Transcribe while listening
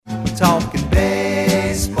talking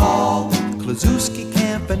baseball. Klazuski,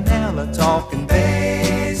 Campanella talking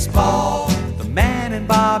baseball. The man and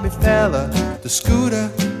Bobby Fella, the Scooter,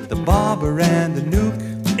 the Barber, and the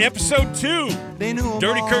Nuke. Episode 2,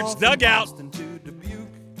 Dirty Kurt's Dugout.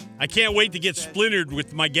 I can't wait to get splintered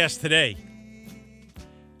with my guest today.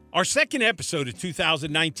 Our second episode of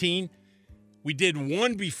 2019, we did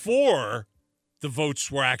one before the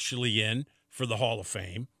votes were actually in for the Hall of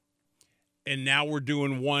Fame. And now we're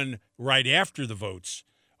doing one right after the votes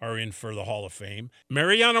are in for the Hall of Fame.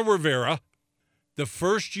 Mariano Rivera, the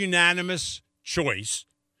first unanimous choice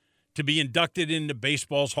to be inducted into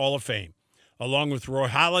baseball's Hall of Fame, along with Roy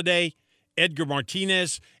Halladay, Edgar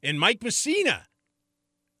Martinez, and Mike Mussina.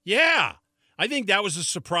 Yeah, I think that was a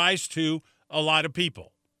surprise to a lot of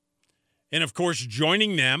people. And, of course,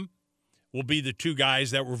 joining them will be the two guys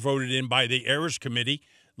that were voted in by the Errors Committee,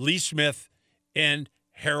 Lee Smith and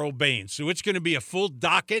Harold Baines. So it's going to be a full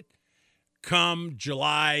docket come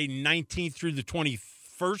July 19th through the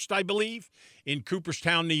 21st, I believe, in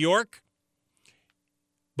Cooperstown, New York.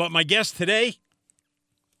 But my guest today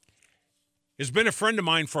has been a friend of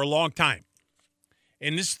mine for a long time.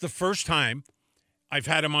 And this is the first time I've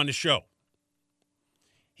had him on the show.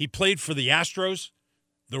 He played for the Astros,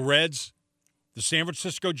 the Reds, the San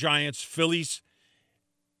Francisco Giants, Phillies,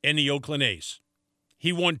 and the Oakland A's.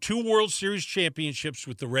 He won 2 World Series championships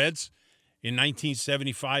with the Reds in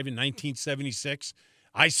 1975 and 1976.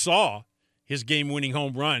 I saw his game-winning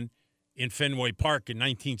home run in Fenway Park in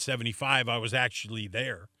 1975. I was actually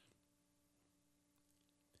there.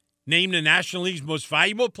 Named the National League's most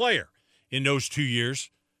valuable player in those 2 years,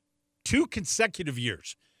 2 consecutive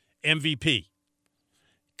years, MVP.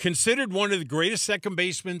 Considered one of the greatest second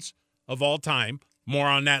basemen of all time. More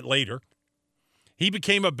on that later. He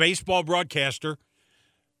became a baseball broadcaster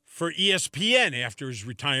for ESPN after his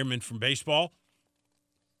retirement from baseball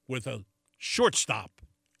with a shortstop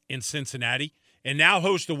in Cincinnati, and now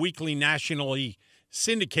hosts a weekly nationally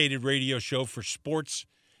syndicated radio show for Sports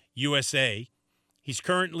USA. He's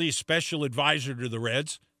currently a special advisor to the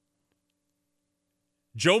Reds.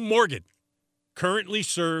 Joe Morgan currently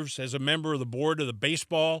serves as a member of the board of the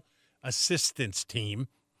Baseball Assistance Team.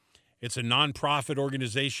 It's a nonprofit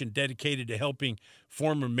organization dedicated to helping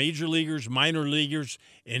former major leaguers, minor leaguers,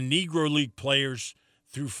 and Negro League players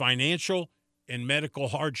through financial and medical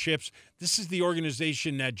hardships. This is the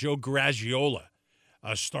organization that Joe Garagiola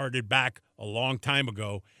started back a long time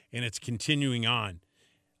ago, and it's continuing on.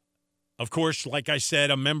 Of course, like I said,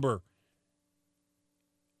 a member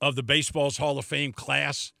of the Baseball's Hall of Fame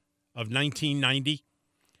class of 1990.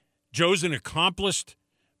 Joe's an accomplished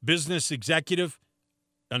business executive,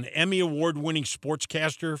 an Emmy Award-winning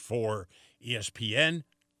sportscaster for ESPN.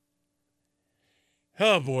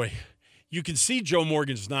 Oh, boy. You can see Joe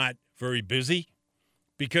Morgan's not very busy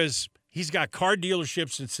because he's got car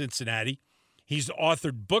dealerships in Cincinnati. He's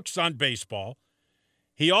authored books on baseball.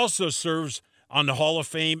 He also serves on the Hall of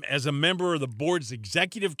Fame as a member of the board's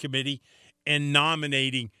executive committee and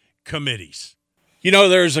nominating committees. You know,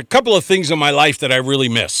 there's a couple of things in my life that I really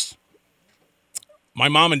miss. My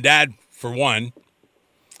mom and dad, for one.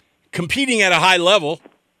 Competing at a high level,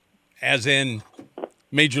 as in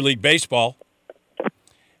Major League Baseball,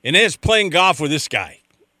 and it's playing golf with this guy,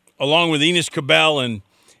 along with Enos Cabell and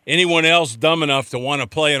anyone else dumb enough to want to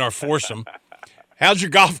play in our foursome. How's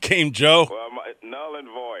your golf game, Joe? Well, null and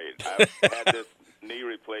void. I've had this knee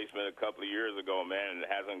replacement a couple of years ago, man, and it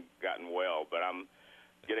hasn't gotten well, but I'm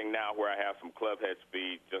getting now where I have some club head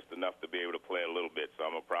speed, just enough to be able to play a little bit, so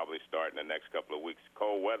I'm going to probably start in the next couple of weeks.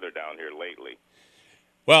 Cold weather down here lately.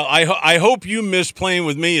 Well, I hope you miss playing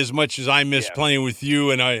with me as much as I miss playing with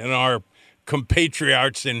you and our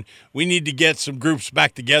compatriots, and we need to get some groups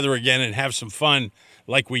back together again and have some fun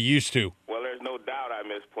like we used to. Well, there's no doubt I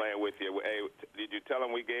miss playing with you. Hey, did you tell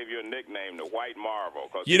them we gave you a nickname, the White Marvel?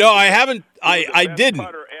 You know, I haven't. I didn't.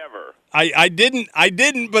 Putter ever. I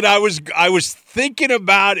didn't. But I was thinking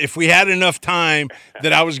about if we had enough time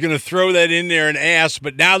that I was going to throw that in there and ask.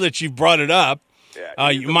 But now that you've brought it up. Yeah,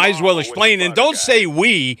 you might as well explain. And don't say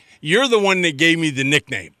we. You're the one that gave me the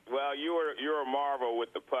nickname. Well, you were a marvel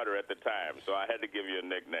with the putter at the time, so I had to give you a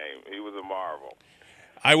nickname. He was a marvel.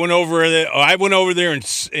 I went over there and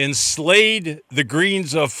slayed the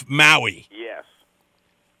greens of Maui. Yes.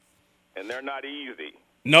 And they're not easy.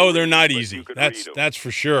 No, they're not easy. That's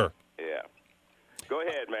for sure. Yeah. Go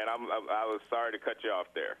ahead, man. I was sorry to cut you off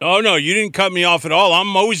there. Oh, no, you didn't cut me off at all.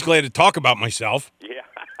 I'm always glad to talk about myself.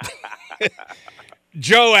 Yeah.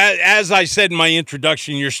 Joe, as I said in my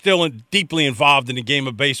introduction, you're still deeply involved in the game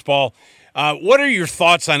of baseball. What are your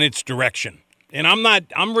thoughts on its direction? And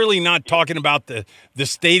I'm really not talking about the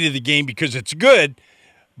state of the game because it's good,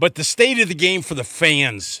 but the state of the game for the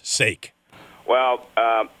fans' sake. Well,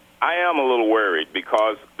 I am a little worried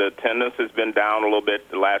because the attendance has been down a little bit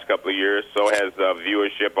the last couple of years. So has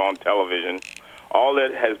viewership on television. All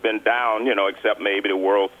that has been down, except maybe the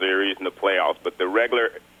World Series and the playoffs. But the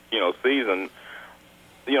regular, season,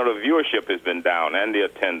 the viewership has been down and the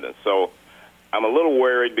attendance. So I'm a little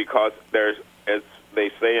worried because there's, as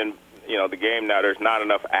they say in, the game now, there's not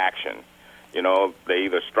enough action. They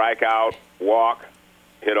either strike out, walk,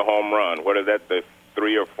 hit a home run. What is that? The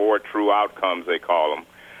 3 or 4 true outcomes, they call them.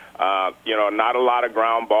 Not a lot of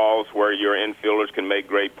ground balls where your infielders can make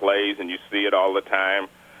great plays, and you see it all the time.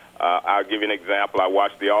 I'll give you an example. I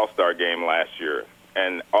watched the All-Star game last year,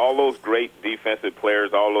 and all those great defensive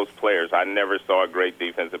players, I never saw a great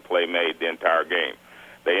defensive play made the entire game.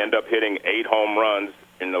 They end up hitting 8 home runs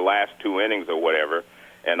in the last 2 innings or whatever,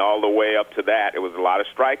 and all the way up to that, it was a lot of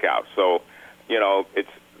strikeouts. So,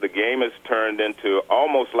 the game has turned into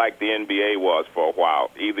almost like the NBA was for a while.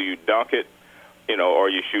 Either you dunk it, or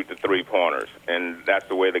you shoot the 3-pointers, and that's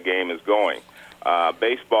the way the game is going.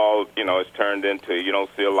 Baseball, has turned into, you don't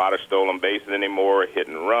see a lot of stolen bases anymore,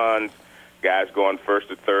 hitting runs, guys going first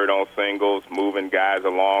to third on singles, moving guys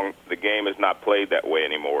along. The game is not played that way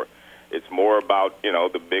anymore. It's more about,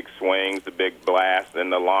 the big swings, the big blasts,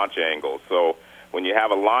 and the launch angle. So when you have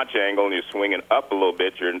a launch angle and you're swinging up a little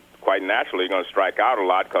bit, you're quite naturally going to strike out a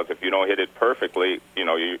lot because if you don't hit it perfectly,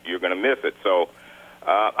 you're going to miss it. So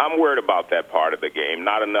I'm worried about that part of the game,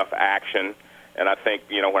 not enough action. And I think,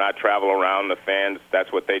 when I travel around, the fans,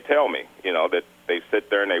 that's what they tell me, that they sit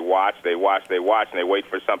there and they watch, and they wait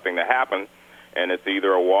for something to happen, and it's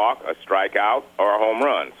either a walk, a strikeout, or a home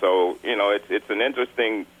run. So, it's an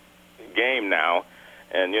interesting game now.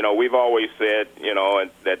 And, we've always said,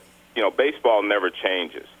 that, baseball never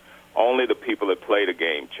changes. Only the people that play the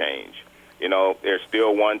game change. There's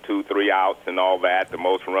still 1, 2, 3 outs and all that, the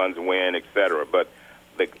most runs win, et cetera. But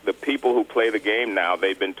the people who play the game now,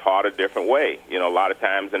 they've been taught a different way. A lot of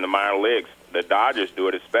times in the minor leagues, the Dodgers do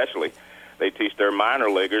it especially. They teach their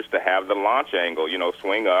minor leaguers to have the launch angle,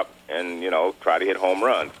 swing up and, try to hit home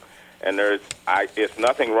runs. And there's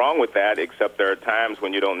nothing wrong with that, except there are times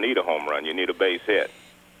when you don't need a home run. You need a base hit.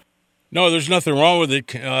 No, there's nothing wrong with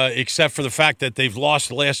it except for the fact that they've lost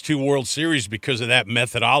the last 2 World Series because of that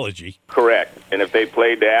methodology. Correct. And if they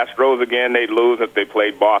played the Astros again, they'd lose. If they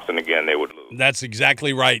played Boston again, they would lose. That's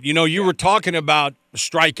exactly right. You were talking about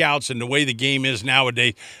strikeouts and the way the game is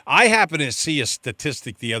nowadays. I happened to see a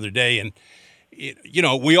statistic the other day, and,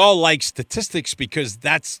 we all like statistics because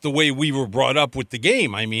that's the way we were brought up with the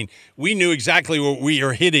game. I mean, we knew exactly what we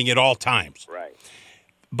are hitting at all times. Right.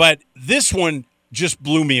 But this one just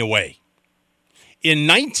blew me away. In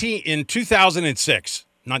 2006,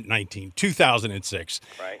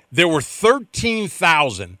 right, there were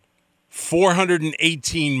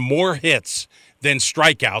 13,418 more hits than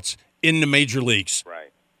strikeouts in the major leagues.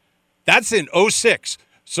 Right. That's in 2006.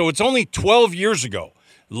 So it's only 12 years ago.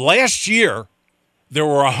 Last year, there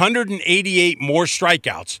were 188 more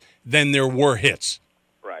strikeouts than there were hits.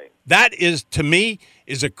 Right. That is, to me,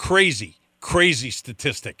 is a crazy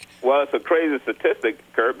statistic. Well, it's a crazy statistic,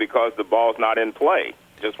 Kurt, because the ball's not in play,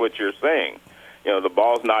 just what you're saying. The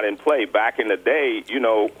ball's not in play. Back in the day,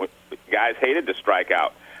 guys hated to strike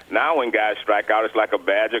out. Now when guys strike out, it's like a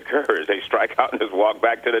badge of courage. They strike out and just walk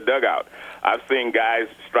back to the dugout. I've seen guys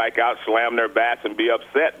strike out, slam their bats, and be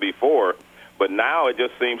upset before. But now it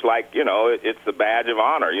just seems like, it's a badge of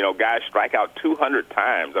honor. Guys strike out 200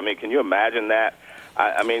 times. I mean, can you imagine that?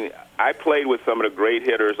 I played with some of the great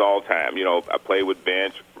hitters all time. I played with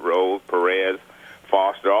Bench, Rose, Perez,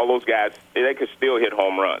 Foster, all those guys. They could still hit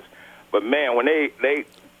home runs. But, man, when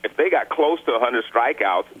if they got close to 100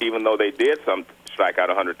 strikeouts, even though they did strike out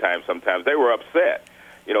 100 times sometimes, they were upset,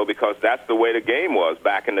 because that's the way the game was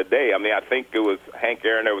back in the day. I think it was Hank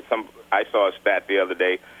Aaron. I saw a stat the other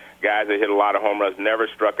day. Guys that hit a lot of home runs never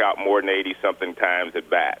struck out more than 80-something times at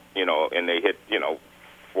bat, and they hit,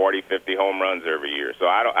 40, 50 home runs every year. So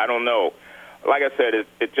I don't know. Like I said,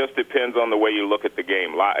 it just depends on the way you look at the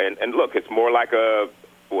game. And look, it's more like a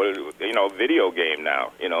video game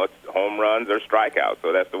now. It's home runs or strikeouts.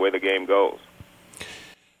 So that's the way the game goes.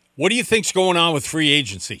 What do you think's going on with free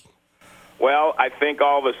agency? Well, I think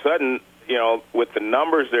all of a sudden, with the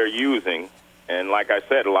numbers they're using, and like I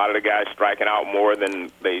said, a lot of the guys striking out more than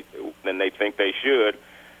they think they should.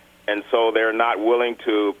 And so they're not willing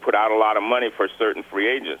to put out a lot of money for certain free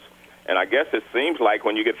agents. And I guess it seems like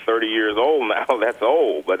when you get 30 years old now, that's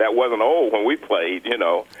old. But that wasn't old when we played,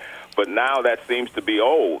 But now that seems to be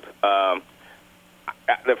old. The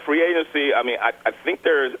free agency, I think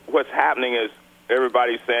what's happening is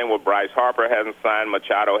everybody's saying, well, Bryce Harper hasn't signed,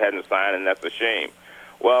 Machado hasn't signed, and that's a shame.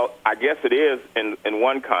 Well, I guess it is in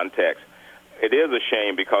one context. It is a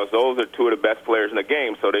shame because those are two of the best players in the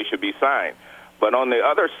game, so they should be signed. But on the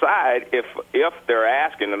other side, if they're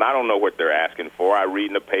asking, and I don't know what they're asking for, I read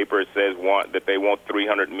in the paper it says that they want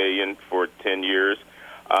 $300 million for 10 years.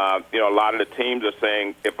 A lot of the teams are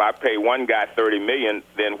saying if I pay one guy $30 million,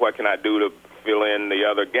 then what can I do to fill in the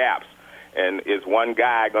other gaps? And is one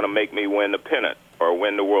guy going to make me win the pennant or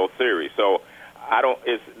win the World Series? So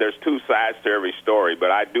there's two sides to every story, but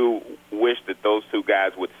I do wish that those two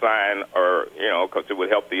guys would sign, or because it would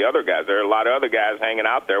help the other guys. There are a lot of other guys hanging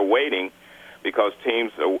out there waiting because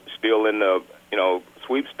teams are still in the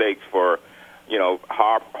sweepstakes for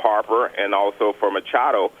Harper and also for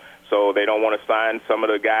Machado. So they don't want to sign some of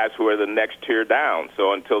the guys who are the next tier down.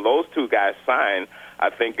 So until those two guys sign, I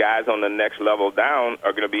think guys on the next level down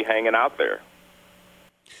are going to be hanging out there.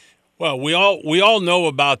 Well, we all know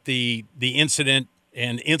about the incident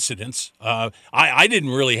and incidents. I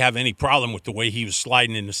didn't really have any problem with the way he was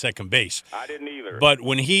sliding into second base. I didn't either. But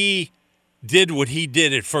when he did what he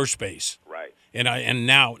did at first base, right? And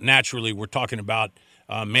now naturally we're talking about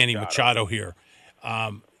Manny Machado here.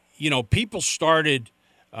 People started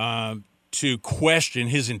to question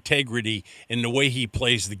his integrity in the way he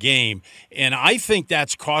plays the game. And I think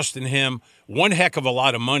that's costing him one heck of a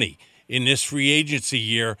lot of money in this free agency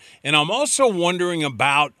year. And I'm also wondering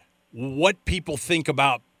about what people think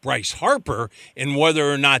about Bryce Harper and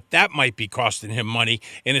whether or not that might be costing him money.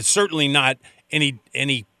 And it's certainly not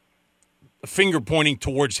any finger pointing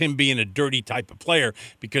towards him being a dirty type of player,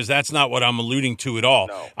 because that's not what I'm alluding to at all.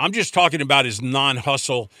 No. I'm just talking about his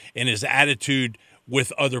non-hustle and his attitude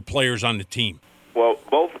with other players on the team. Well,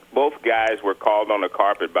 both guys were called on the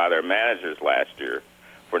carpet by their managers last year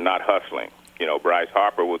for not hustling. Bryce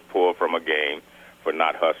Harper was pulled from a game for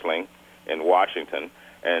not hustling in Washington,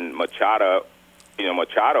 and Machado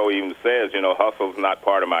even says, hustle's not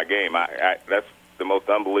part of my game. That's the most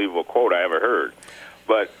unbelievable quote I ever heard.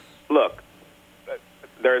 But look,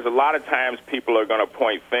 there's a lot of times people are going to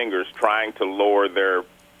point fingers trying to lower their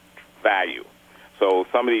value. So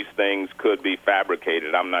some of these things could be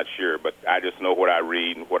fabricated. I'm not sure, but I just know what I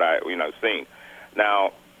read and what I've seen.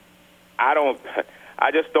 Now,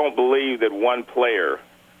 I just don't believe that one player,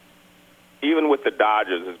 even with the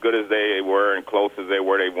Dodgers, as good as they were and close as they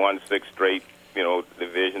were, they won 6 straight,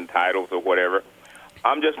 division titles or whatever.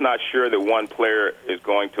 I'm just not sure that one player is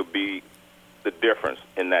going to be the difference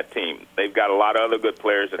in that team. They've got a lot of other good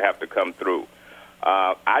players that have to come through.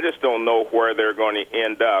 I just don't know where they're going to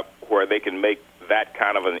end up, where they can make that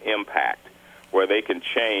kind of an impact, where they can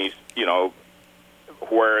change,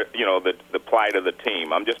 where, the plight of the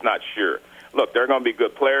team. I'm just not sure. Look, they're going to be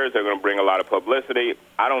good players. They're going to bring a lot of publicity.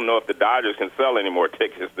 I don't know if the Dodgers can sell any more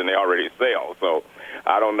tickets than they already sell. So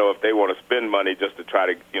I don't know if they want to spend money just to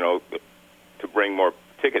try to, to bring more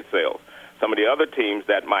ticket sales. Some of the other teams,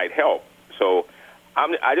 that might help. So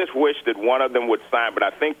I just wish that one of them would sign, but I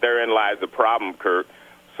think therein lies the problem, Kurt.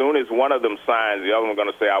 Soon as one of them signs, the other one's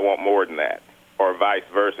going to say, I want more than that, or vice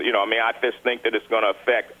versa. I just think that it's going to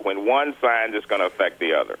affect, when one signs, it's going to affect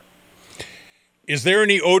the other. Is there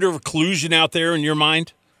any odor of collusion out there in your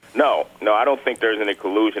mind? No, I don't think there's any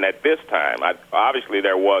collusion at this time. Obviously,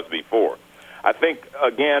 there was before. I think,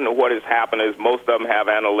 again, what has happened is most of them have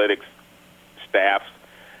analytics staffs,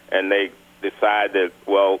 and they decide that,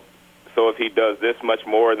 well, so if he does this much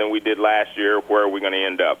more than we did last year, where are we going to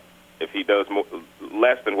end up? If he does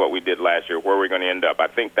less than what we did last year, where are we going to end up? I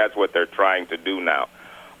think that's what they're trying to do now.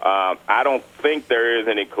 I don't think there is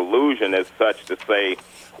any collusion as such to say,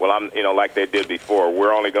 well, like they did before,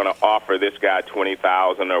 we're only going to offer this guy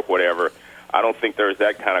 $20,000 or whatever. I don't think there's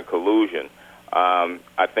that kind of collusion.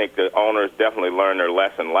 I think the owners definitely learned their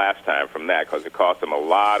lesson last time from that, because it cost them a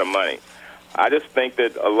lot of money. I just think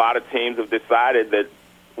that a lot of teams have decided that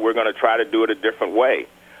we're going to try to do it a different way.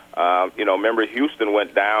 Remember Houston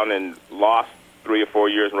went down and lost 3 or 4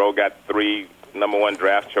 years in a row, got 3 number 1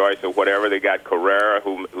 draft choice or whatever. They got Carrera,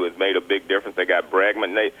 who has made a big difference. They got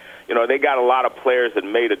Bregman. They got a lot of players that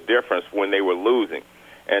made a difference when they were losing.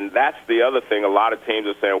 And that's the other thing. A lot of teams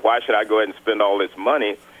are saying, why should I go ahead and spend all this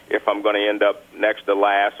money if I'm going to end up next to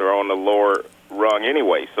last or on the lower rung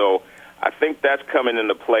anyway? So I think that's coming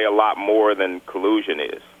into play a lot more than collusion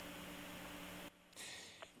is.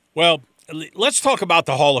 Well, let's talk about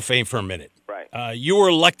the Hall of Fame for a minute. Right. You were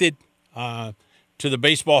elected to the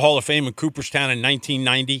Baseball Hall of Fame in Cooperstown in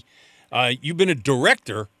 1990. You've been a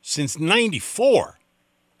director since 94.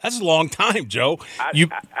 That's a long time, Joe. I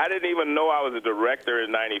didn't even know I was a director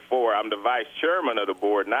in 94. I'm the vice chairman of the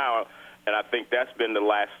board now. And I think that's been the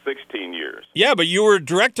last 16 years. Yeah, but you were a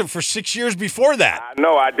director for 6 years before that. I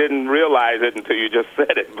know. I didn't realize it until you just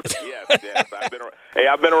said it. But yes.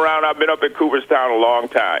 I've been around. I've been up in Cooperstown a long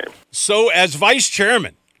time. So as vice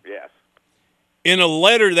chairman, yes, in a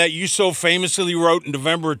letter that you so famously wrote in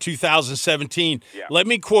November of 2017, let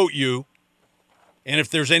me quote you. And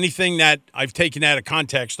if there's anything that I've taken out of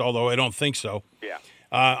context, although I don't think so,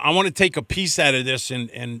 I want to take a piece out of this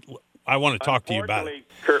and I want to talk to you about it.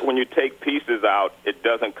 Kurt, when you take pieces out, it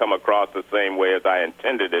doesn't come across the same way as I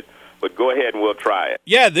intended it. But go ahead and we'll try it.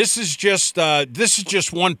 Yeah, this is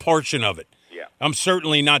just one portion of it. Yeah, I'm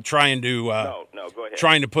certainly not trying to no, go ahead.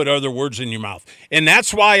 Trying to put other words in your mouth, and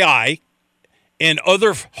that's why I and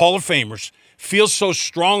other Hall of Famers feel so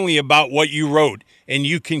strongly about what you wrote, and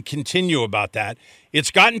you can continue about that.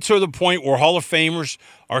 It's gotten to the point where Hall of Famers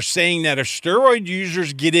are saying that if steroid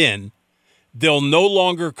users get in, they'll no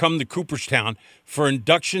longer come to Cooperstown for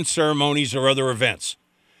induction ceremonies or other events.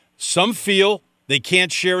 Some feel they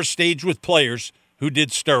can't share a stage with players who did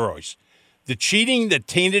steroids. The cheating that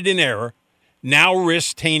tainted an era now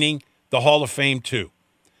risks tainting the Hall of Fame too.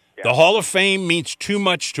 Yeah. The Hall of Fame means too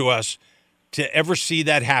much to us to ever see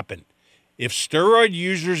that happen. If steroid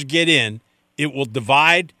users get in, it will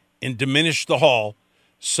divide and diminish the Hall,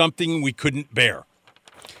 something we couldn't bear.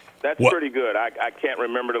 That's pretty good. I can't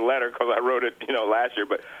remember the letter because I wrote it, last year.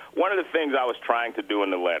 But one of the things I was trying to do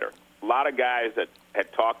in the letter, a lot of guys that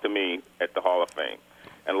had talked to me at the Hall of Fame,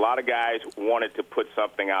 and a lot of guys wanted to put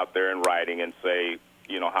something out there in writing and say,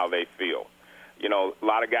 how they feel. A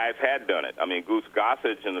lot of guys had done it. I mean, Goose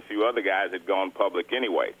Gossage and a few other guys had gone public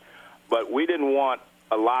anyway. But we didn't want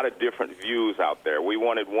a lot of different views out there. We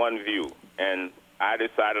wanted one view, and I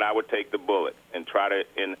decided I would take the bullet and try to,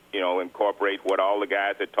 incorporate what all the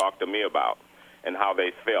guys had talked to me about and how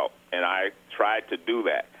they felt. And I tried to do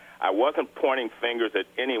that. I wasn't pointing fingers at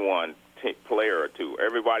anyone, player or two.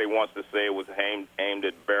 Everybody wants to say it was aimed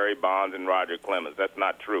at Barry Bonds and Roger Clemens. That's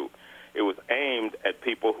not true. It was aimed at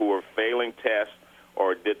people who were failing tests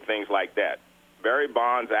or did things like that. Barry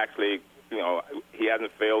Bonds actually, he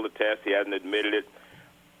hasn't failed a test. He hasn't admitted it.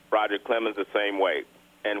 Roger Clemens the same way.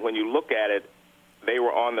 And when you look at it, they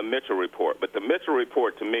were on the Mitchell Report. But the Mitchell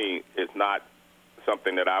Report, to me, is not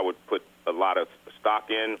something that I would put a lot of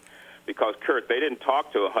stock in because, Kurt, they didn't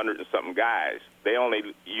talk to 100 and something guys. They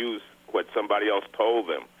only used what somebody else told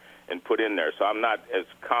them and put in there. So I'm not as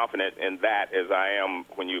confident in that as I am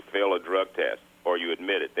when you fail a drug test or you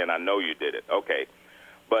admit it. Then I know you did it. Okay.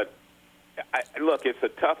 But, look, it's a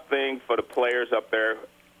tough thing for the players up there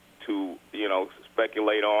to,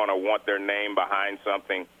 speculate on or want their name behind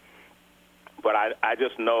something. But I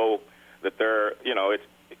just know that they're,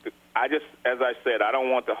 as I said, I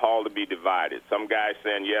don't want the Hall to be divided. Some guys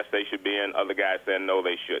saying, yes, they should be in, other guys saying, no,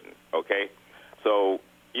 they shouldn't, okay? So,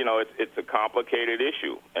 it's a complicated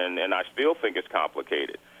issue, and I still think it's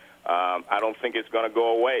complicated. I don't think it's going to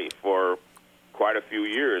go away for quite a few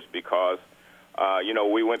years because,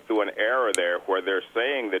 we went through an era there where they're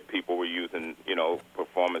saying that people were using,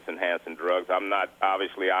 performance-enhancing drugs.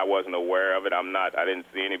 I wasn't aware of it. I didn't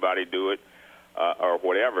see anybody do it. Or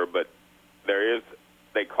whatever, but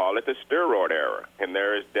they call it the steroid era, and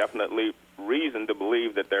there is definitely reason to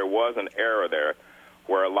believe that there was an era there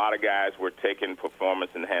where a lot of guys were taking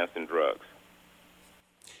performance-enhancing drugs.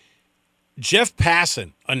 Jeff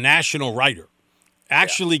Passan, a national writer,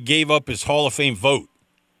 actually gave up his Hall of Fame vote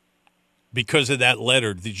because of that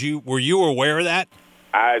letter. Were you aware of that?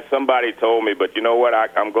 Somebody told me, but you know what?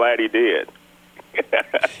 I'm glad he did.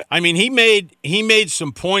 I mean, he made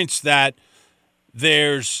some points that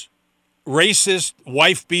there's racist,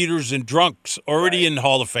 wife beaters, and drunks already in the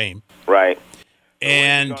Hall of Fame. Right.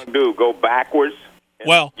 And so what are you going to do? Go backwards?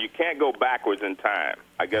 Well, you can't go backwards in time.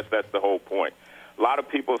 I guess that's the whole point. A lot of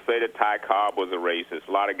people say that Ty Cobb was a racist.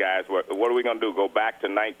 A lot of guys, what are we going to do? Go back to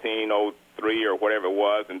 1903 or whatever it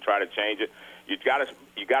was and try to change it? You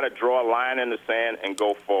got to draw a line in the sand and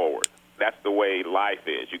go forward. That's the way life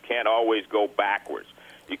is. You can't always go backwards.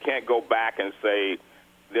 You can't go back and say,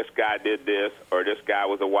 this guy did this or this guy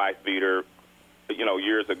was a wife beater,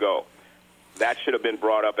 years ago. That should have been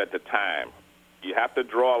brought up at the time. You have to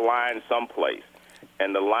draw a line someplace.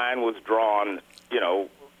 And the line was drawn,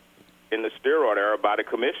 in the steroid era by the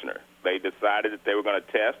commissioner. They decided that they were going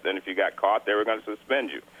to test, and if you got caught, they were going to suspend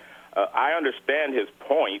you. I understand his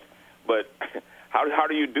point, but how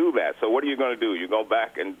do you do that? So what are you going to do? You go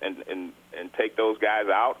back and take those guys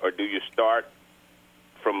out, or do you start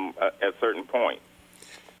from a certain point?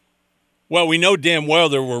 Well, we know damn well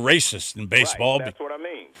there were racists in baseball. Right, that's what I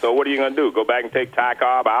mean. So what are you going to do? Go back and take Ty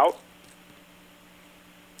Cobb out?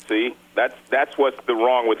 See, that's what's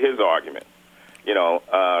wrong with his argument.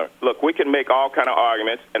 Look, we can make all kind of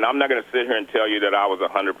arguments, and I'm not going to sit here and tell you that I was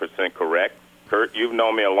 100% correct. Kurt, you've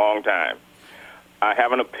known me a long time. I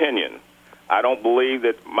have an opinion. I don't believe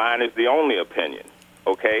that mine is the only opinion,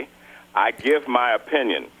 okay? I give my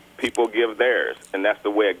opinion. People give theirs, and that's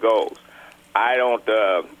the way it goes. I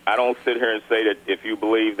don't sit here and say that if you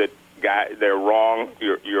believe that they're wrong,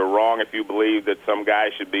 you're wrong if you believe that some guy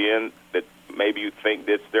should be in that maybe you think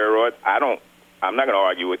did steroids. I'm not going to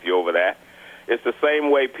argue with you over that. It's the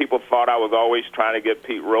same way people thought I was always trying to get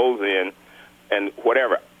Pete Rose in and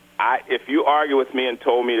whatever. If you argue with me and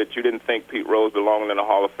told me that you didn't think Pete Rose belonged in the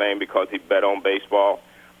Hall of Fame because he bet on baseball,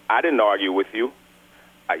 I didn't argue with you.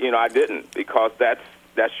 I didn't, because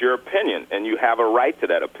that's your opinion, and you have a right to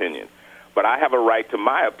that opinion. But I have a right to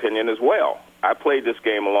my opinion as well. I played this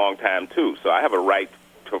game a long time, too, so I have a right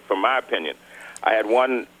for my opinion. I had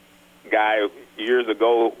one guy years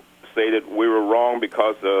ago say that we were wrong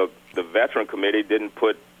because the Veteran Committee didn't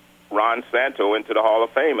put Ron Santo into the Hall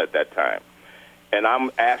of Fame at that time. And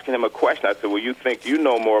I'm asking him a question. I said, well, you think you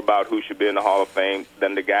know more about who should be in the Hall of Fame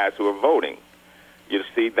than the guys who are voting? You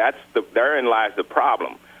see, therein lies the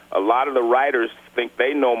problem. A lot of the writers think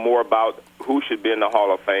they know more about who should be in the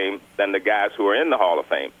Hall of Fame than the guys who are in the Hall of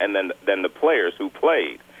Fame, and than the players who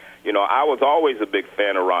played. I was always a big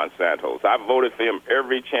fan of Ron Santos. I voted for him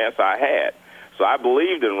every chance I had. So I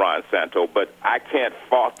believed in Ron Santo, but I can't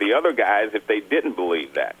fault the other guys if they didn't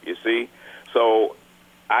believe that, you see? So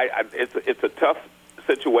it's a tough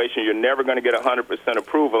situation. You're never going to get 100%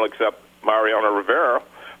 approval except Mariano Rivera,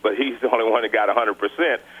 but he's the only one that got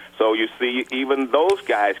 100%. So you see, even those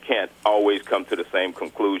guys can't always come to the same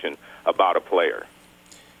conclusion about a player.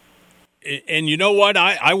 And you know what?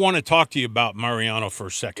 I want to talk to you about Mariano for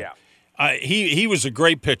a second. Yeah. He was a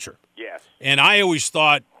great pitcher. Yes. And I always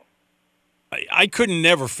thought I couldn't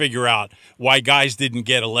never figure out why guys didn't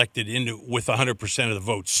get elected with 100% of the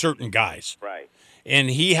votes, certain guys. Right.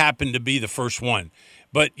 And he happened to be the first one.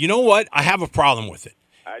 But you know what? I have a problem with it.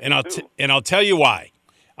 I'll tell you why.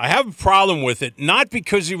 I have a problem with it, not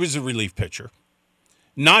because he was a relief pitcher,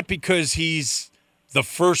 not because he's the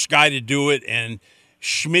first guy to do it, and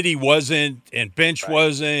Schmitty wasn't, and Bench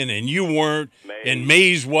wasn't, and you weren't, and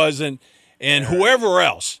Mays wasn't, and whoever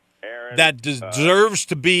else that deserves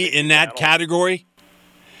to be in that category.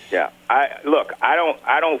 Yeah, I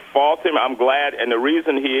don't fault him. I'm glad, and the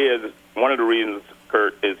reason one of the reasons,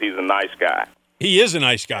 Kurt, is he's a nice guy. He is a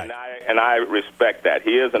nice guy, and I respect that.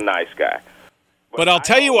 He is a nice guy. But I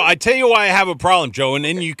tell you why I have a problem, Joe, and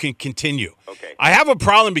then you can continue. Okay. I have a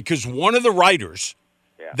problem because one of the writers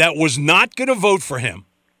that was not going to vote for him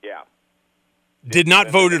did not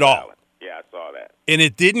vote at all. Yeah, I saw that. And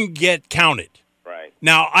it didn't get counted. Right.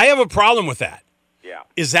 Now, I have a problem with that. Yeah.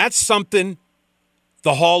 Is that something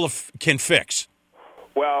the Hall can fix?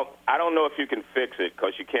 Well, I don't know if you can fix it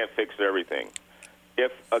because you can't fix everything.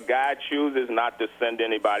 If a guy chooses not to send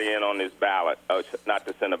anybody in on his ballot, not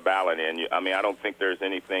to send a ballot in, I don't think there's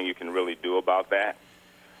anything you can really do about that.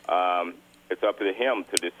 It's up to him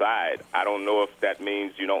to decide. I don't know if that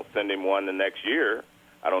means you don't send him one the next year.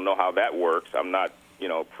 I don't know how that works. I'm not,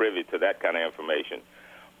 privy to that kind of information.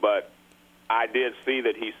 But I did see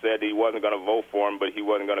that he said he wasn't going to vote for him, but he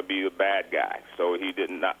wasn't going to be the bad guy. So he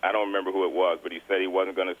didn't. I don't remember who it was, but he said he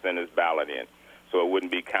wasn't going to send his ballot in, so it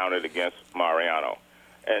wouldn't be counted against Mariano.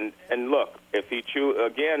 And look, if he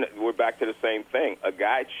again, we're back to the same thing. A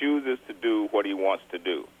guy chooses to do what he wants to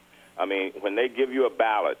do. When they give you a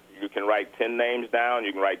ballot, you can write 10 names down,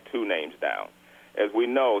 you can write 2 names down. As we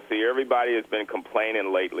know, everybody has been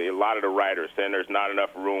complaining lately, a lot of the writers saying there's not enough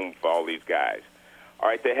room for all these guys. All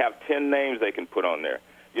right, they have 10 names they can put on there.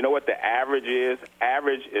 You know what the average is?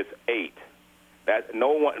 Average is 8.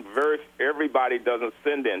 Everybody doesn't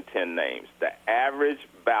send in 10 names. The average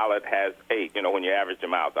ballot has 8, when you average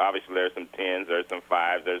them out. Obviously, there's some 10s, there's some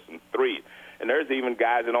 5s, there's some 3s. And there's even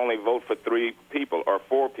guys that only vote for 3 people or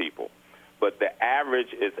 4 people. But the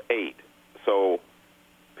average is 8. So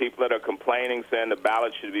people that are complaining, saying the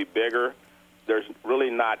ballot should be bigger, there's really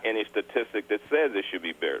not any statistic that says it should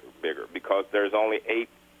be bigger because there's only 8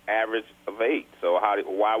 average of 8. So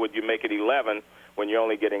why would you make it 11 when you're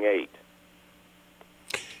only getting 8?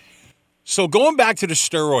 So going back to the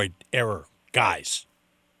steroid era, guys,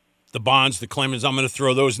 the Bonds, the Clemens, I'm going to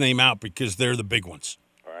throw those names out because they're the big ones.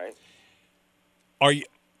 All right.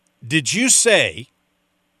 Did you say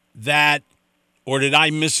that, or did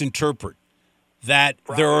I misinterpret that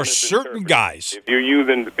there are certain guys? If you're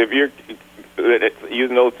using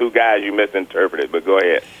those 2 guys, you misinterpreted. But go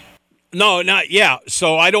ahead. No, not yeah.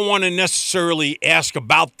 So I don't want to necessarily ask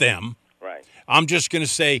about them. Right. I'm just going to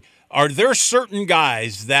say, are there certain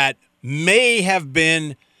guys that may have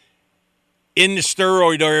been in the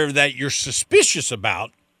steroid era that you're suspicious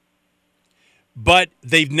about, but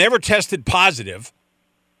they've never tested positive,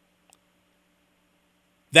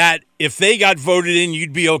 that if they got voted in,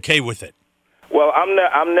 you'd be okay with it? Well,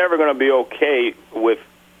 I'm never going to be okay with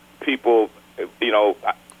people,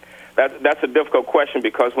 That's a difficult question,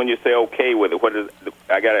 because when you say okay with it,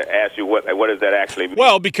 I got to ask you what does that actually mean?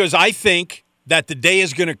 Well, because I think that the day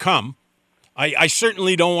is going to come. I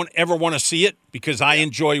certainly don't ever want to see it, because I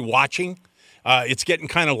enjoy watching. It's getting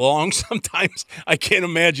kind of long sometimes. I can't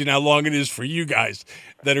imagine how long it is for you guys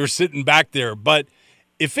that are sitting back there. But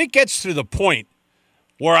if it gets to the point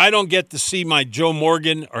where I don't get to see my Joe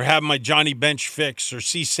Morgan or have my Johnny Bench fix or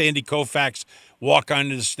see Sandy Koufax walk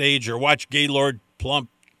onto the stage or watch Gaylord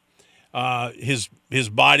plump his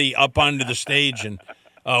body up onto the stage and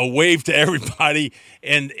wave to everybody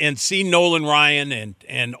and see Nolan Ryan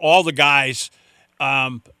and all the guys,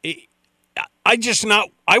 I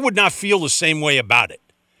would not feel the same way about it.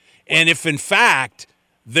 And if in fact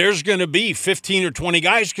there's going to be 15 or 20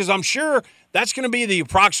 guys, because I'm sure that's going to be the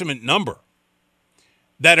approximate number,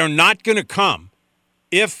 that are not going to come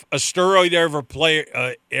if a steroid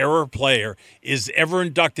era player is ever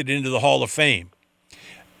inducted into the Hall of Fame.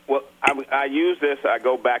 Well, I use this. I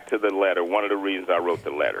go back to the letter. One of the reasons I wrote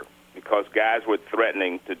the letter, because guys were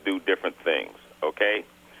threatening to do different things. Okay,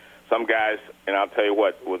 some guys, and I'll tell you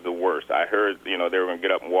what was the worst. I heard they were going to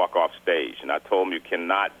get up and walk off stage, and I told them you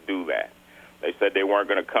cannot do that. They said they weren't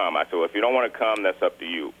going to come. I said, well, if you don't want to come, that's up to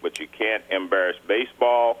you. But you can't embarrass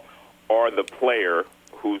baseball or the player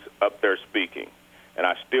who's up there speaking. And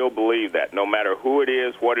I still believe that, no matter who it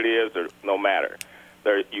is, what it is, or no matter.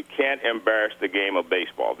 You can't embarrass the game of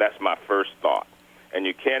baseball. That's my first thought. And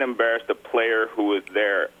you can't embarrass the player who is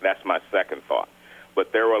there. That's my second thought.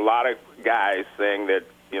 But there were a lot of guys saying that,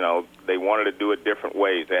 they wanted to do it different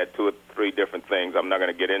ways. They had 2 or 3 different things. I'm not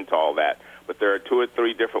going to get into all that. But there are 2 or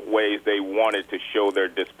 3 different ways they wanted to show their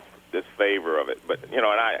disfavor of it. But,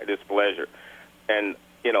 displeasure. And,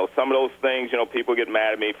 some of those things, people get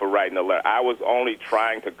mad at me for writing the letter. I was only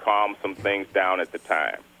trying to calm some things down at the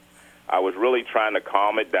time. I was really trying to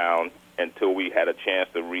calm it down until we had a chance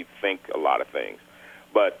to rethink a lot of things.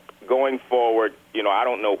 But going forward, I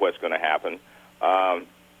don't know what's going to happen.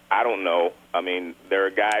 I don't know. I mean, there are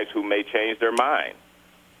guys who may change their mind.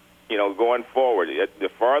 Going forward, the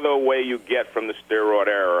farther away you get from the steroid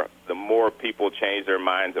era, the more people change their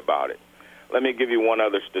minds about it. Let me give you one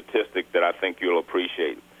other statistic that I think you'll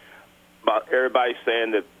appreciate. About everybody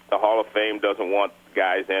saying that the Hall of Fame doesn't want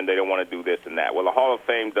guys in, they don't want to do this and that. Well, the Hall of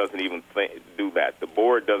Fame doesn't even do that. The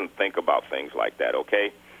board doesn't think about things like that,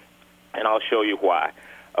 okay? And I'll show you why.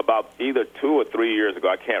 About either 2 or 3 years ago,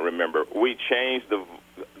 I can't remember, we changed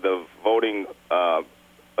the voting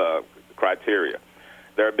criteria.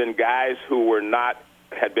 There have been guys who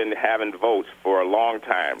had been having votes for a long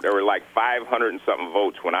time. There were like 500 and something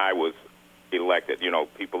votes when I was elected,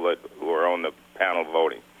 people who were on the panel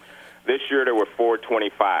voting. This year there were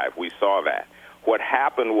 425. We saw that. What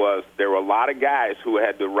happened was there were a lot of guys who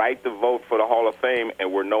had the right to vote for the Hall of Fame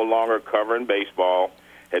and were no longer covering baseball,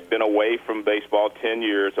 had been away from baseball 10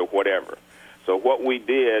 years or whatever. So what we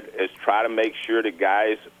did is try to make sure the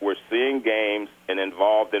guys were seeing games and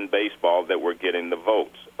involved in baseball that were getting the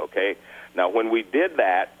votes, okay? Now, when we did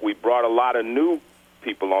that, we brought a lot of new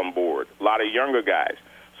people on board, a lot of younger guys.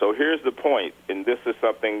 So here's the point, and this is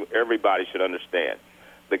something everybody should understand.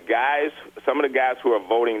 Some of the guys who are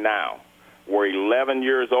voting now were 11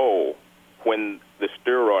 years old when the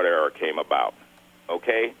steroid era came about,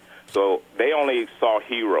 okay? So they only saw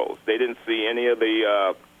heroes. They didn't see any of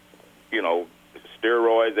the,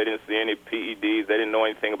 steroids. They didn't see any PEDs. They didn't know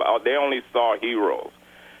anything about. They only saw heroes.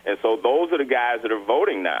 And so those are the guys that are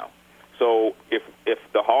voting now. So if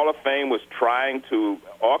the Hall of Fame was trying to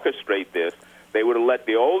orchestrate this, they would have let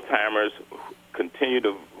the old-timers continue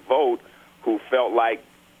to vote who felt like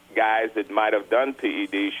guys that might have done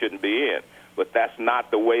PEDs shouldn't be in. But that's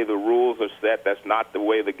not the way the rules are set. That's not the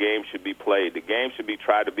way the game should be played. The game should be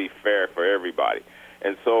tried to be fair for everybody.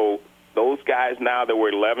 And so those guys now that were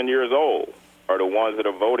 11 years old are the ones that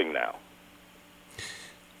are voting now.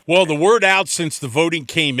 Well, the word out since the voting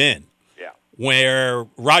came in, yeah, where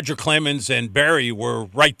Roger Clemens and Barry were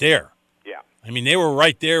right there. Yeah. I mean, they were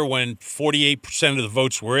right there when 48% of the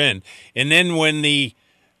votes were in. And then when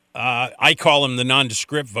I call them the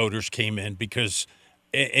nondescript voters came in, because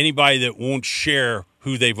anybody that won't share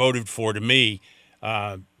who they voted for, to me,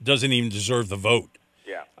 doesn't even deserve the vote.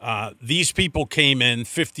 Yeah. These people came in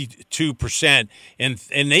 52%, and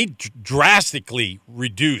they drastically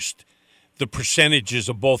reduced the percentages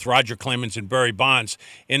of both Roger Clemens and Barry Bonds.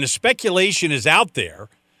 And the speculation is out there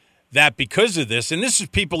that because of this, and this is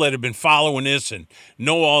people that have been following this and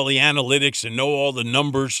know all the analytics and know all the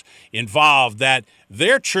numbers involved, that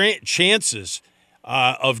their chances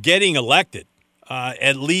of getting elected,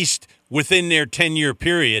 at least within their 10-year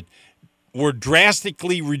period, were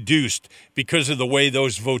drastically reduced because of the way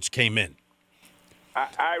those votes came in.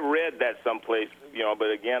 I read that someplace,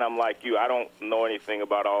 but again, I'm like you. I don't know anything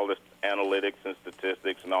about all this analytics and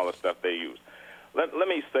statistics and all the stuff they use. Let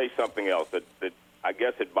me say something else that I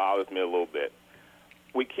guess it bothers me a little bit.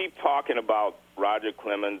 We keep talking about Roger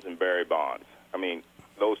Clemens and Barry Bonds. I mean,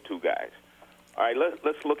 those two guys. All right,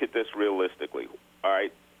 let's look at this realistically. All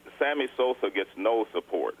right, Sammy Sosa gets no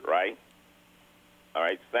support, right? All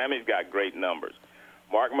right, Sammy's got great numbers.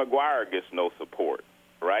 Mark McGwire gets no support,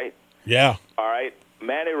 right? Yeah. All right,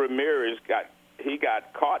 Manny Ramirez got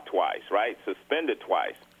caught twice, right? Suspended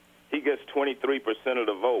twice. He gets 23% of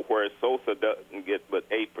the vote, whereas Sosa doesn't get but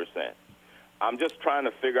 8%. I'm just trying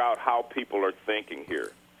to figure out how people are thinking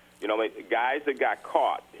here. Guys that got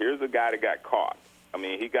caught. Here's a guy that got caught. I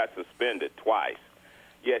mean, he got suspended twice,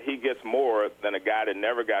 yet he gets more than a guy that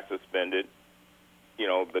never got suspended.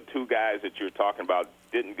 The two guys that you're talking about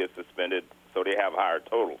didn't get suspended, so they have higher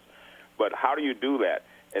totals. But how do you do that?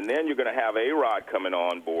 And then you're going to have A-Rod coming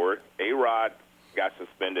on board. A-Rod got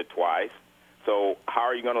suspended twice. So how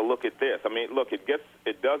are you going to look at this? I mean, look, it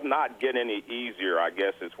does not get any easier, I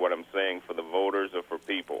guess is what I'm saying, for the voters or for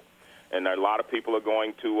people. And a lot of people are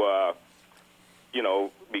going to,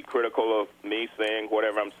 be critical of me saying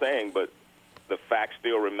whatever I'm saying, but the fact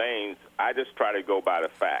still remains. I just try to go by the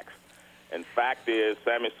facts. And fact is,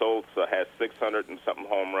 Sammy Sosa has 600 and something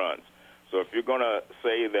home runs. So if you're going to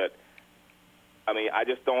say that, I mean, I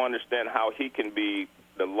just don't understand how he can be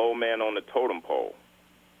the low man on the totem pole.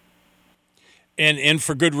 And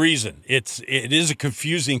for good reason. It is a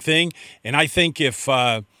confusing thing, and I think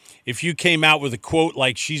if you came out with a quote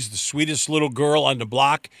like she's the sweetest little girl on the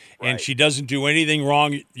block and she doesn't do anything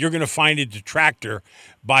wrong, you're going to find a detractor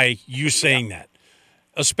by you saying that,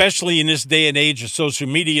 especially in this day and age of social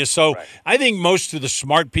media. So I think most of the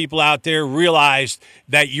smart people out there realized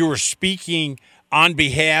that you were speaking on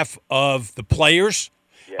behalf of the players.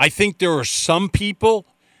 Yeah. I think there are some people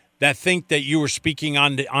that think that you were speaking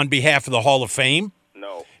on behalf of the Hall of Fame.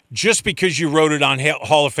 No. Just because you wrote it on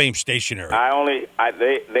Hall of Fame stationery.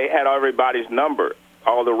 They had everybody's number,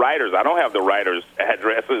 all the writers. I don't have the writers'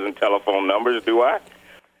 addresses and telephone numbers, do I?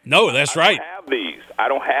 No, that's right. I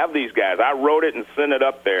don't have these guys. I wrote it and sent it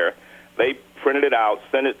up there. They printed it out,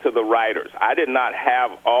 sent it to the writers. I did not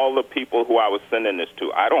have all the people who I was sending this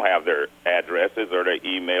to. I don't have their addresses or their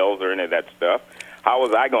emails or any of that stuff. How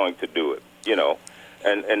was I going to do it,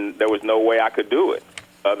 And there was no way I could do it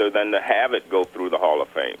other than to have it go through the Hall of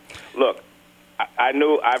Fame. Look,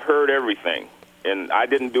 I've heard everything, and I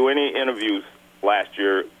didn't do any interviews last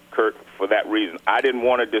year, Kurt, for that reason. I didn't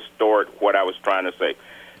want to distort what I was trying to say.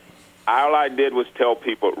 All I did was tell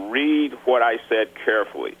people, read what I said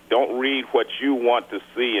carefully. Don't read what you want to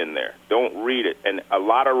see in there. Don't read it. And a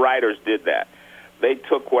lot of writers did that. They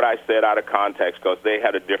took what I said out of context because they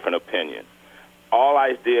had a different opinion. All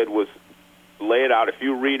I did was lay it out. If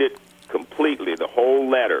you read it completely, the whole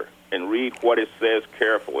letter, and read what it says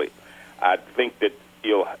carefully, I think that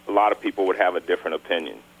a lot of people would have a different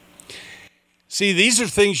opinion. See, these are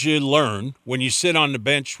things you learn when you sit on the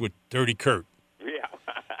bench with Dirty Kurt. Yeah.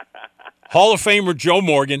 Hall of Famer Joe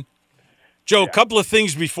Morgan. Joe, a couple of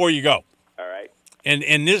things before you go. All right.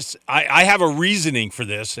 And this, I have a reasoning for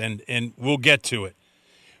this, and we'll get to it.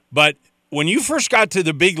 But when you first got to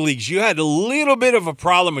the big leagues, you had a little bit of a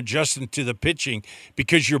problem adjusting to the pitching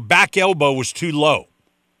because your back elbow was too low.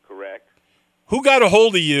 Correct. Who got a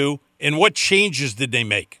hold of you, and what changes did they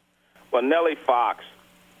make? Well, Nellie Fox,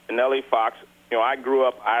 I grew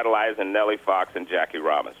up idolizing Nellie Fox and Jackie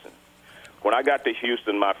Robinson. When I got to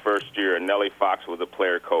Houston my first year and Nellie Fox was the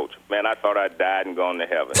player coach, man, I thought I'd died and gone to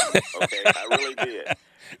heaven. Okay, I really did.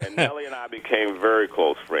 And Nellie and I became very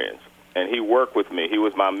close friends. And he worked with me. He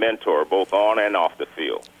was my mentor, both on and off the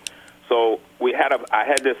field. So I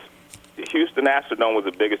had this. Houston Astrodome was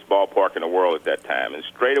the biggest ballpark in the world at that time, and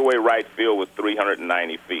straightaway right field was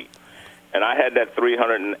 390 feet. And I had that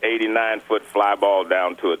 389-foot fly ball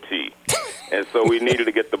down to a tee. And so we needed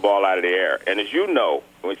to get the ball out of the air. And as you know,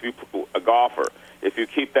 if you a golfer, if you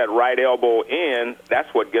keep that right elbow in,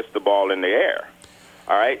 that's what gets the ball in the air.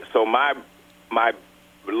 All right? So my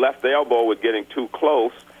left elbow was getting too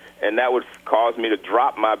close, and that would cause me to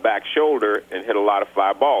drop my back shoulder and hit a lot of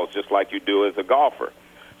fly balls, just like you do as a golfer.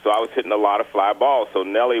 So I was hitting a lot of fly balls. So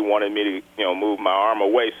Nellie wanted me to, move my arm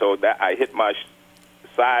away, so that I hit my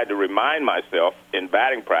side to remind myself in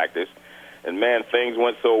batting practice And, man, things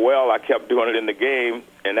went so well, I kept doing it in the game.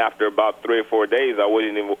 And after about 3 or 4 days, I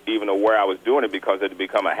wasn't even aware I was doing it because it had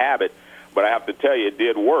become a habit. But I have to tell you, it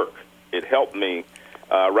did work. It helped me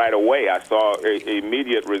right away. I saw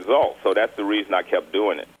immediate results. So that's the reason I kept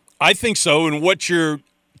doing it. I think so. And what you're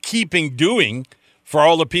keeping doing for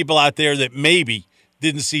all the people out there that maybe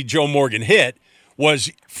didn't see Joe Morgan hit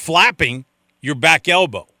was flapping your back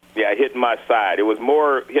elbow. Yeah, hitting my side. It was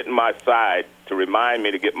more hitting my side to remind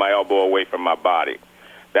me to get my elbow away from my body.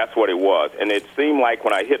 That's what it was. And it seemed like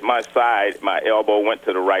when I hit my side, my elbow went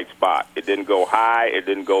to the right spot. It didn't go high. It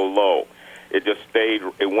didn't go low. It just stayed.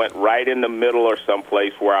 It went right in the middle or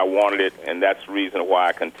someplace where I wanted it, and that's the reason why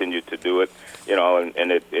I continued to do it. You know,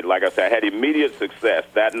 and it like I said, I had immediate success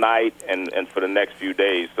that night and for the next few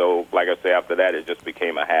days. So, like I say, after that, it just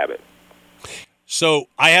became a habit. So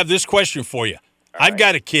I have this question for you. I've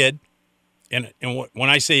got a kid, and when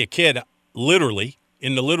I say a kid, literally,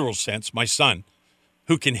 in the literal sense, my son,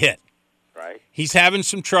 who can hit. Right. He's having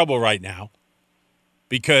some trouble right now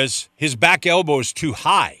because his back elbow is too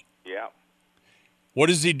high. Yeah. What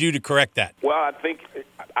does he do to correct that? Well,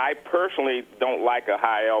 I personally don't like a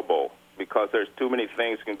high elbow because there's too many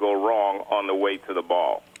things can go wrong on the way to the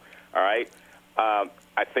ball. All right?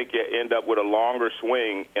 I think you end up with a longer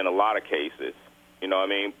swing in a lot of cases. You know what I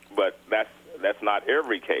mean? But that's not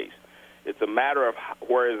every case. It's a matter of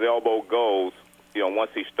where his elbow goes, you know,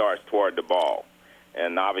 once he starts toward the ball.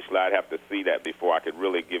 And obviously I'd have to see that before I could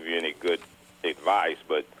really give you any good advice.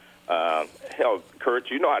 But, hell,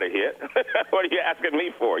 Kurt, you know how to hit. What are you asking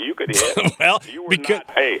me for? You could hit. Well, you were not,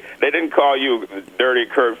 hey, they didn't call you Dirty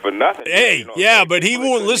Kurt for nothing. Hey, you know, yeah, but he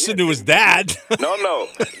won't listen to his dad. No.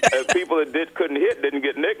 People that couldn't hit didn't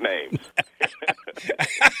get nicknames.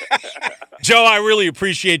 Joe, I really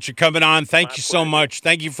appreciate you coming on. Thank you so much.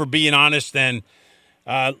 Thank you for being honest. And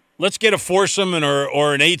let's get a foursome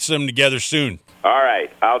or an eightsome together soon. All right.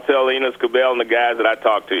 I'll tell Enos Cabell and the guys that I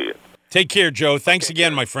talked to you. Take care, Joe. Thanks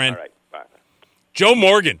again, my friend. All right. Bye. Joe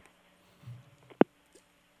Morgan,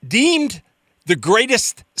 deemed the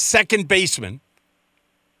greatest second baseman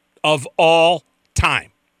of all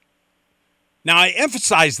time. Now, I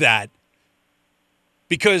emphasize that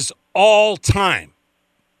because all time,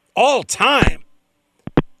 the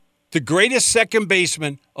greatest second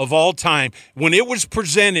baseman of all time, when it was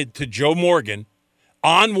presented to Joe Morgan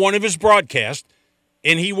on one of his broadcasts,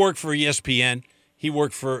 and he worked for ESPN, he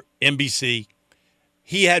worked for NBC,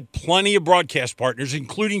 he had plenty of broadcast partners,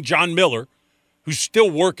 including John Miller, who's still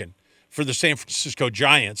working for the San Francisco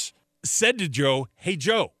Giants, said to Joe, hey,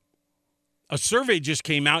 Joe, a survey just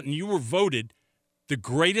came out and you were voted the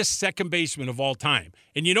greatest second baseman of all time.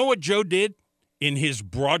 And you know what Joe did in his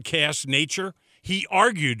broadcast nature? He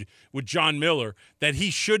argued with John Miller that he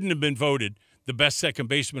shouldn't have been voted the best second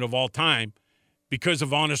baseman of all time because of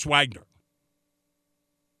Honus Wagner.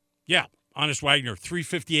 Yeah, Honus Wagner,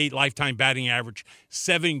 .358 lifetime batting average,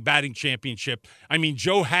 7 batting championship. I mean,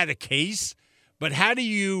 Joe had a case, but how do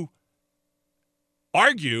you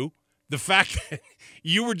argue the fact that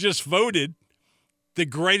you were just voted the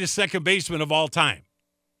greatest second baseman of all time?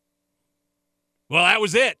 Well, that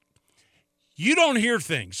was it. You don't hear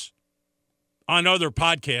things on other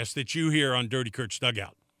podcasts that you hear on Dirty Kurt's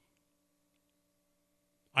Dugout.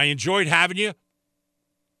 I enjoyed having you.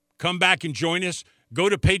 Come back and join us. Go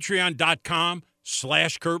to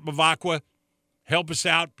patreon.com/Kurt Bevacqua. Help us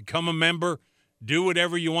out. Become a member. Do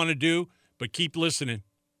whatever you want to do, but keep listening.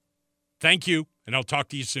 Thank you, and I'll talk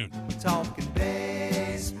to you soon. Talking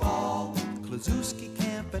baseball, Kluszewski,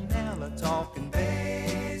 Campanella, talking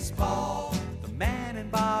baseball. The man and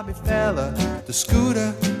Bobby Fella, the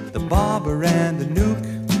Scooter, the Barber, and the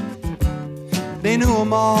Nuke. They knew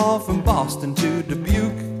them all from Boston to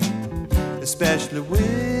Dubuque, especially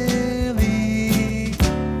Willie,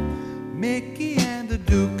 Mickey, and the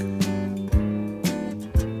Duke.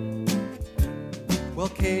 Well,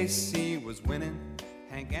 Casey was winning,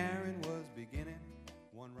 Hank Aaron was beginning,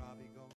 one Robbie